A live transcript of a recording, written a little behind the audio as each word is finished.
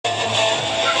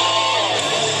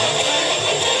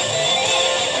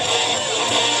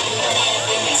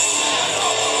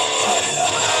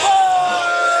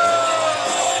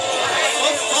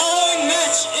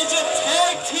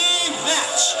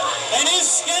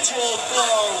scheduled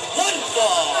for one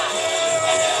fall.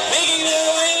 Making their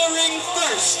way to the ring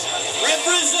first,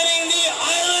 representing the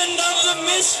island of the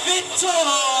Misfit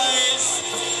toys,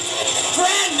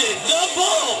 Brandon the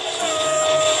Bull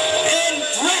and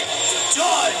Bret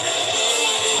Dunn.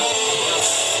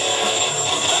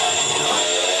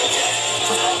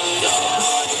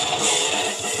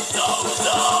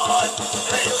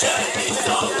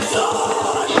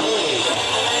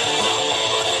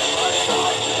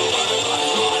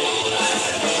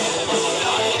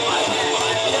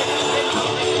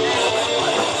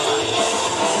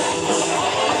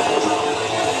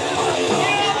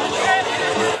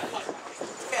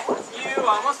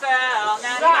 Almost fell.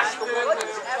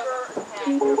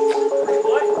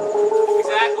 What?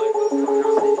 Exactly.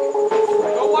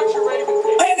 Go watch your Raven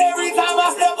tape. And every time I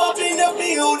step up in the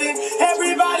building,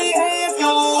 everybody hands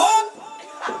go up.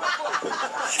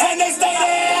 And they stay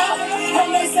there,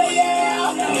 and they say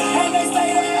yeah, and they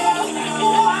stay there.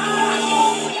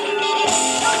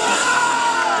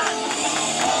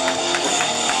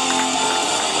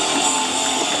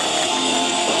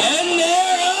 And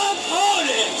their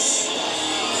opponents,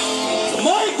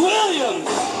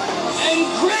 and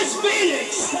Kris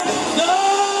Fenix, the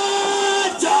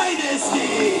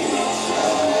Dynasty.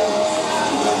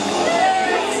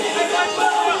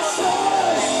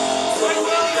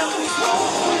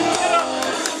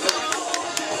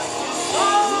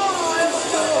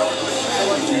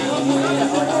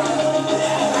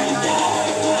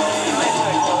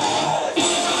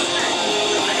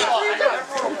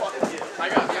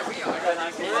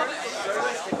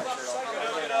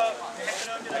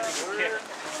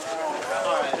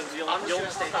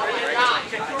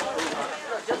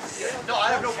 No,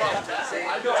 I have no problem.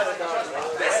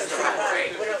 This is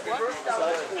great.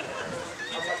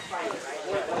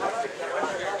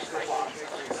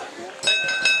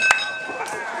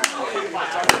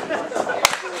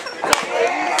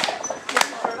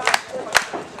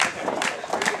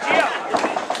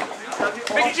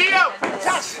 Big Gio!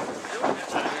 Touch!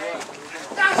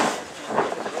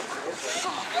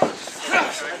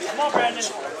 Come on, Brandon.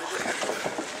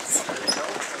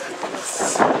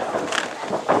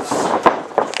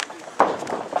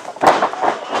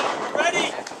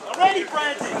 I'm ready,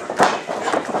 Brandon.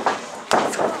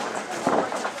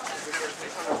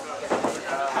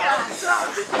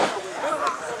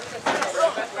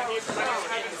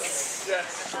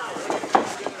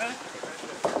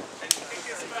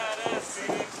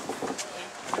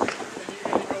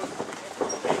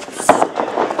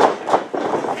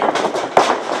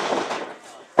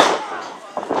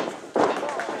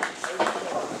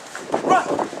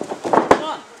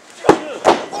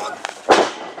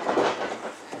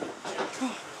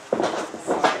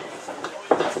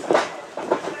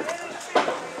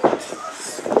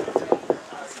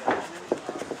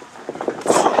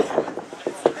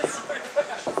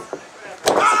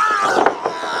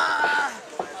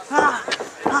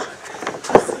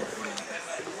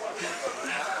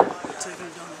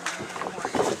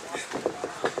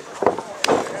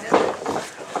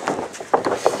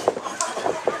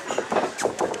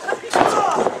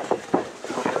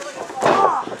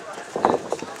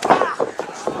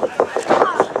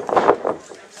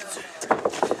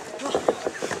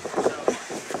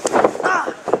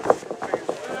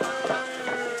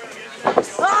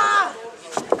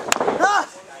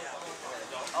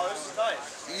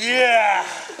 Yeah!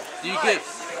 Do you get?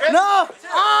 No!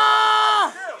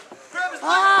 Ah!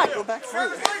 Ah! Go back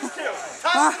further.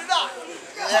 Time to die.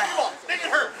 Come on, make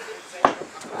it hurt.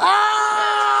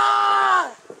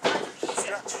 Ah!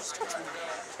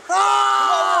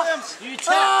 Ah! You tap.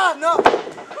 Ah! No!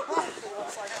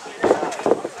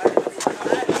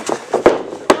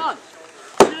 One,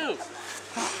 two.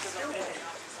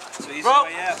 So he's Bro.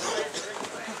 way out.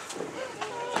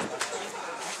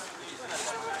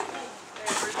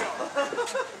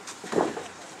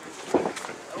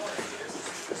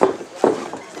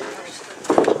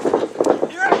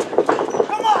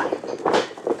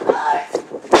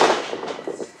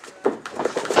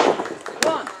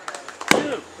 One,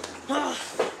 two.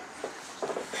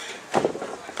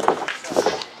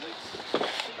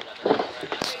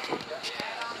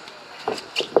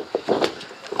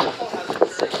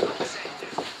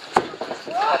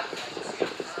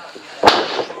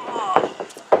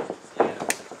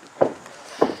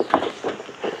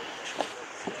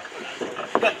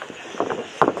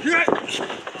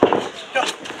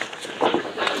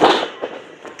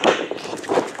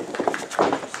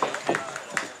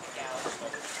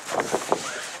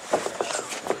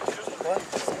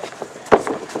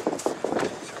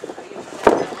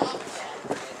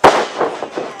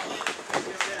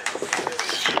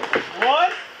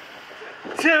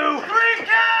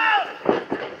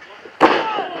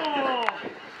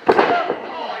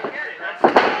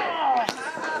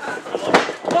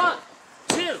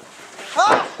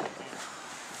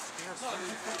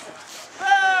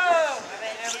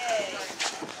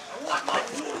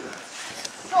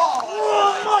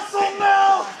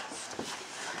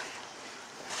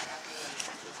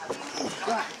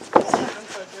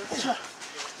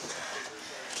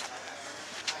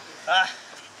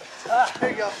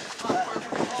 go.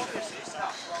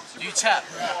 Do you tap?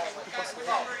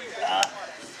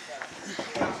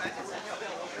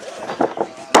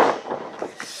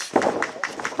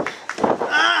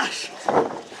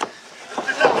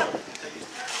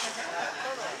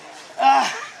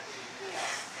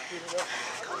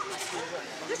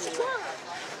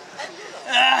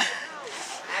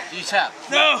 Do you tap?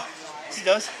 No. He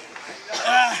does.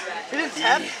 He didn't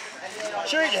tap.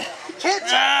 Sure he did. He can't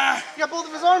tap. He got both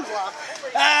of his arms locked.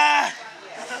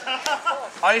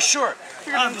 Are you sure? If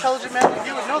you're an intelligent man,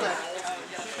 you would know that.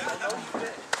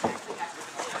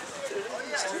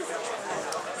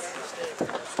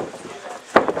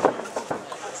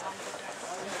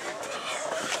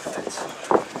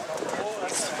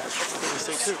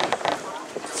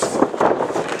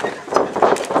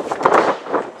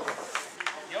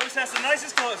 He always has the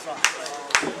nicest clothes on.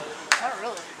 Not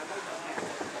really.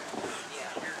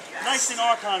 Nice in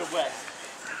our kind of way.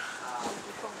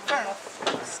 Fair enough.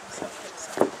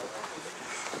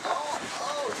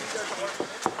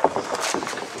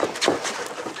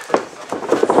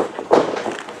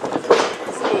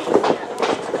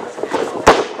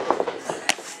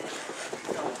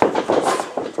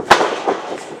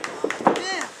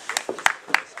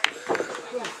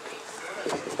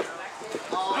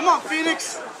 Come on,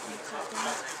 Fenix.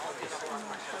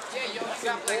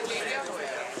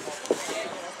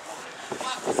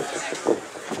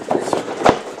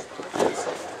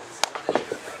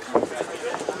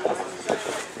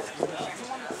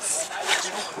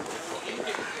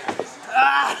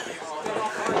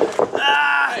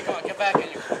 Hey, come on, get back in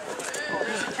here.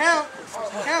 Count.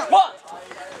 Count. 1,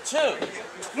 2,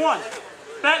 1.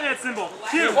 Batman symbol.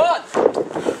 2. 1.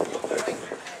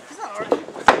 He's not arguing.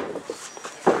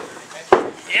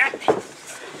 Yeah.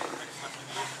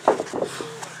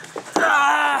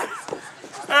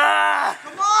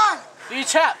 Come on. Do you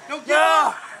tap? No, give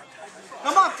up.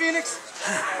 Come on, Fenix.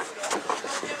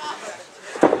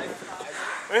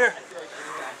 Right here.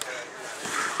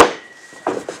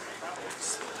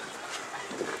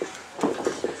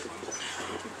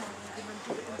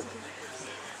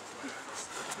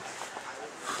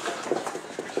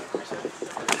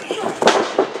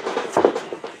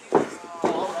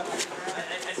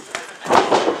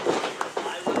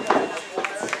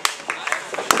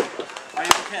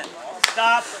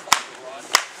 Stop.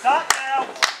 Stop now.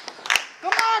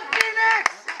 Come on, Fenix.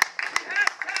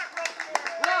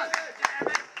 1,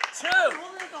 2,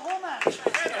 Holding it the whole match.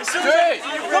 3,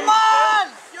 Come on.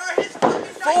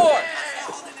 4,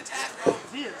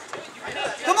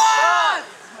 Come on.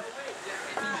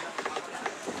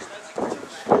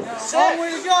 Long way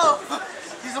to go.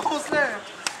 He's almost there.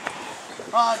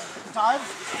 Dive. Dive.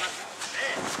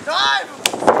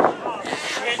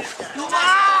 Come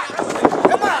on.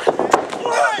 Come on.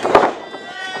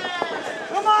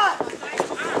 Come on.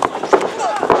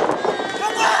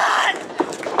 Come on.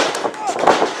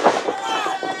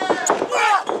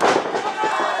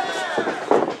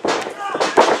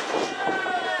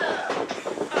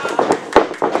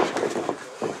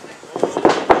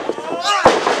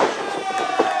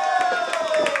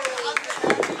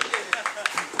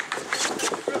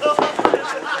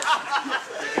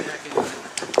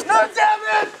 No, damn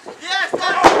it! Yes,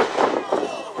 damn it!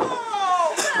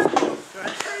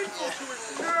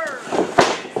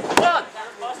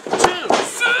 1, 2,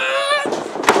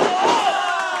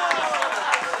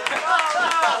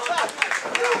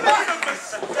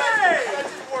 That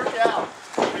didn't work out.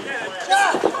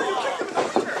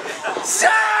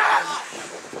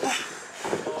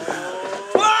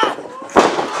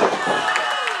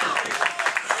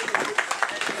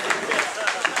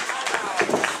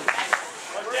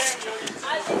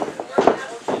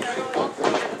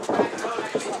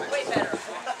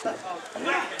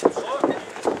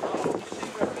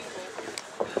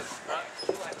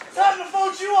 Time to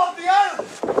vote you off the island.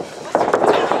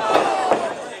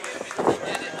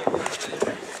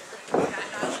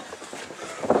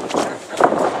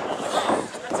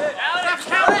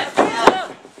 count it. 1,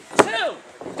 2,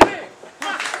 3.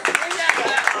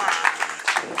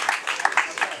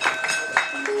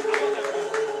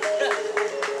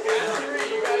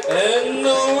 And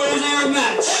the winner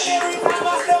match,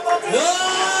 the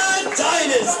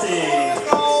Dynasty.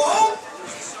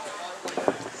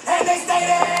 And they stay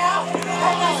there.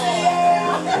 And they stay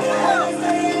there.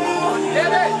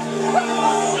 And they stay there.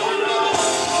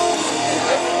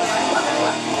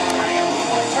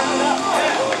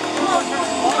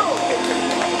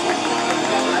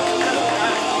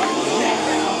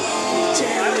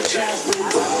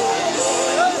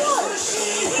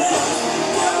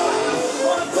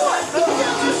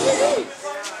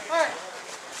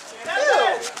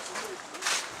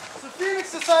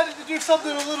 decided to do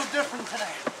something a little different today.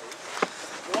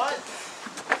 What?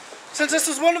 Since this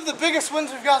is one of the biggest wins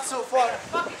we've got so far.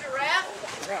 Fucking giraffe.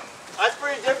 That's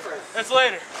pretty different. That's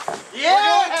later. Yeah!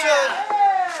 We're going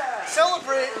to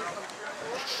celebrate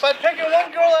by picking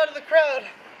one girl out of the crowd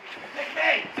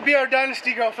to be our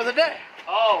Dynasty girl for the day.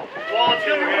 Oh,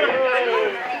 Walter.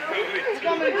 It's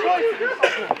coming choices.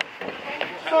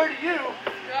 Sorry to you.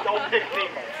 Don't pick me.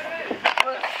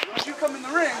 But if you come in the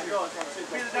ring, be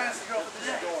the Dynasty girl for the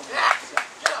day.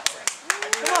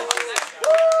 Come on.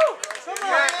 Woo! Come on.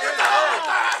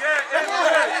 Get in the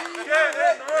ring. Get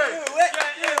in the ring.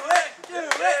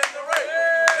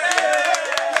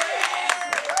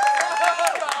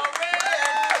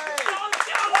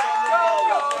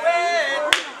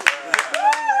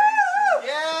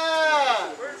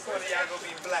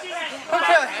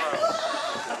 Okay,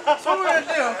 so what we're going to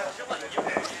do,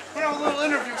 we're going to have a little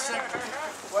interview segment.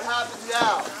 What happens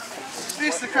now?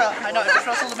 Face the crowd. I know, I just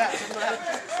wrestled the match.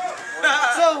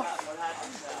 So,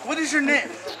 what is your name?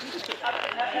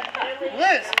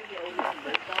 Liz.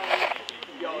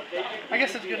 I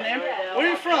guess that's a good name. Where are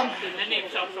you from?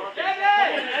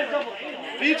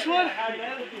 Beechwood?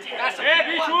 Yeah,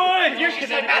 Beechwood. You're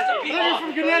Connecticut. You're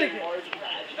from Connecticut.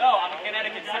 No, I'm a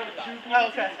Connecticut sympathizer. Oh,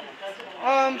 okay.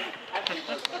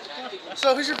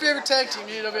 So who's your favorite tag team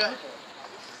in EWA?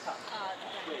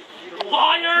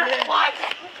 Liar! What?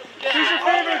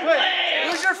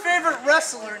 Who's your favorite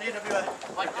wrestler in EWA?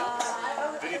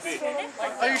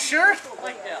 Are you sure?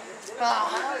 I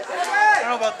don't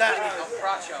know about that.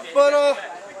 But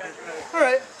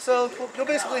alright, so you'll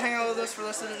basically hang out with us for the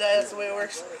rest of the day, that's the way it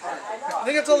works. I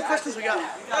think that's all the questions we got.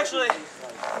 Actually,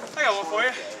 I got one for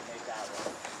you.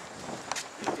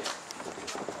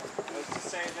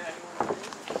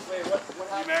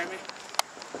 You marry me?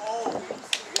 Oh.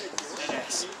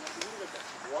 Yes.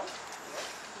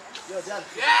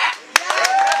 Yeah!